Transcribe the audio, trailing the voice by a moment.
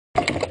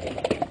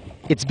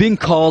It's been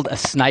called a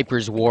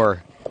sniper's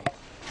war.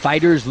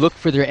 Fighters look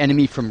for their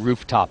enemy from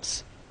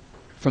rooftops,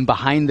 from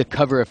behind the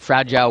cover of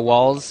fragile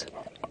walls,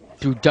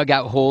 through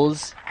dugout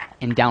holes,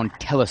 and down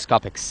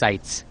telescopic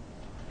sights.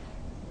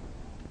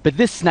 But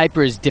this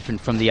sniper is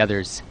different from the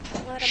others.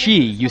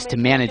 She used to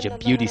manage a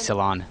beauty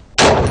salon.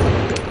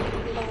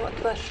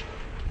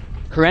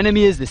 Her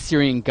enemy is the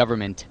Syrian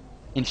government,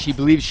 and she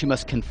believes she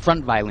must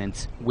confront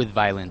violence with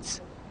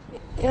violence.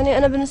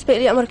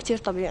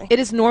 It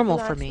is normal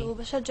for me.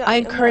 I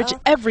encourage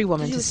every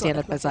woman to stand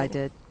up as I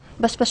did.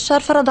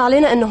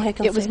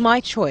 It was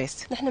my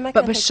choice,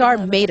 but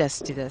Bashar made us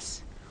do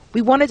this.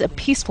 We wanted a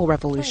peaceful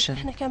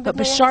revolution, but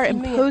Bashar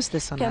imposed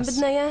this on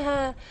us.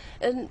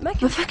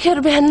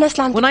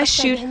 When I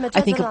shoot,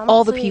 I think of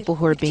all the people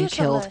who are being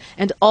killed,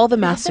 and all the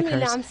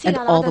massacres, and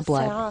all the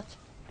blood.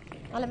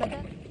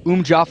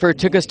 Jaffer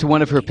took us to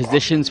one of her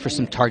positions for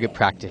some target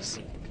practice.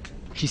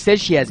 She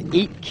says she has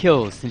 8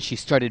 kills since she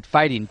started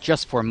fighting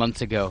just 4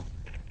 months ago.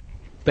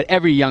 But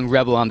every young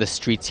rebel on the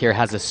streets here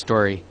has a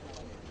story,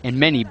 and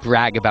many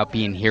brag about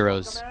being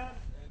heroes.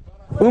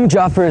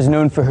 Jaffer is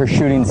known for her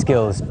shooting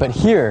skills, but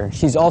here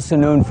she's also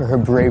known for her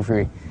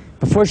bravery.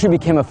 Before she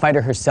became a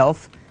fighter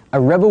herself, a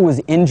rebel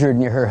was injured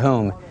near her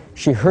home.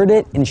 She heard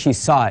it and she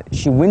saw it.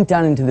 She went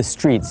down into the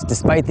streets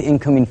despite the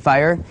incoming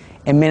fire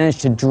and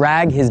managed to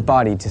drag his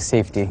body to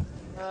safety.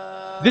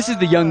 This is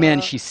the young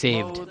man she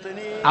saved.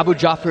 Abu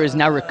Jaffer is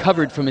now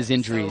recovered from his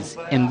injuries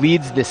and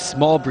leads this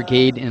small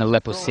brigade in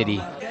Aleppo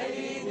City.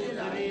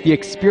 The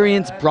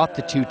experience brought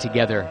the two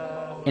together,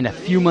 and a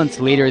few months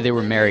later they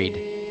were married,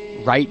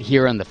 right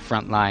here on the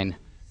front line.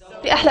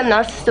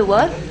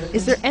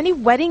 Is there any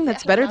wedding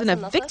that's better than a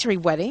victory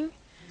wedding?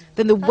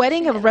 Than the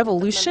wedding of a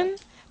revolution?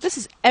 This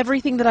is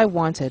everything that I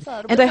wanted,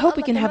 and I hope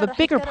we can have a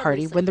bigger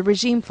party when the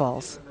regime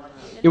falls.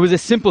 It was a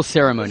simple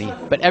ceremony,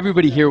 but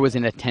everybody here was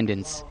in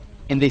attendance,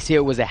 and they say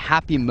it was a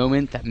happy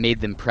moment that made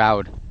them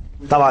proud.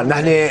 He's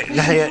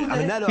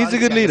a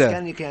good leader.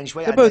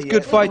 They're both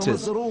good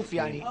fighters.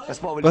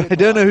 But I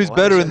don't know who's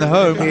better in the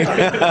home.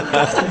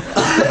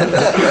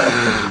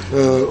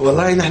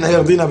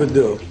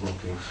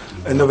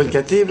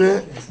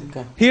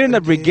 Here in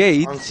the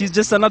brigade, she's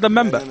just another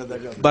member.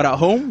 But at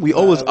home, we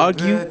always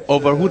argue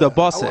over who the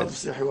boss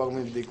is.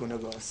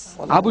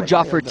 Abu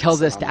Jaffer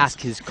tells us to ask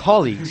his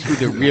colleagues who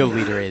the real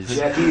leader is.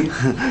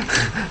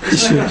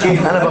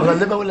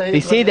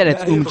 They say that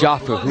it's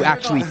Jaffer who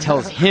actually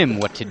tells him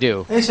what to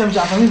do. She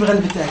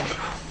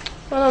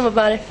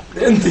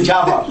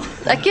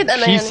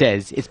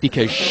says it's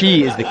because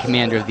she is the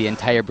commander of the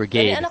entire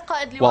brigade,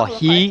 while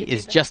he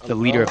is just the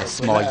leader of a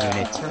small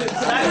unit.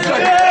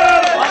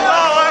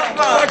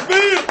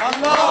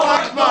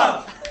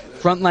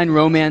 Frontline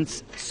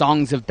romance,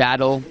 songs of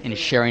battle, and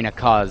sharing a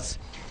cause.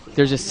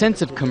 There's a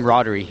sense of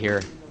camaraderie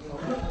here.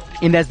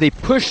 And as they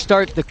push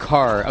start the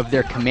car of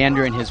their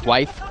commander and his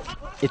wife,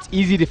 it's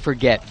easy to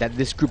forget that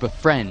this group of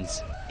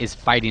friends is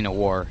fighting a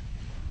war.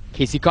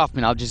 Casey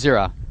Kaufman, Al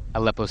Jazeera,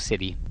 Aleppo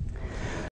City.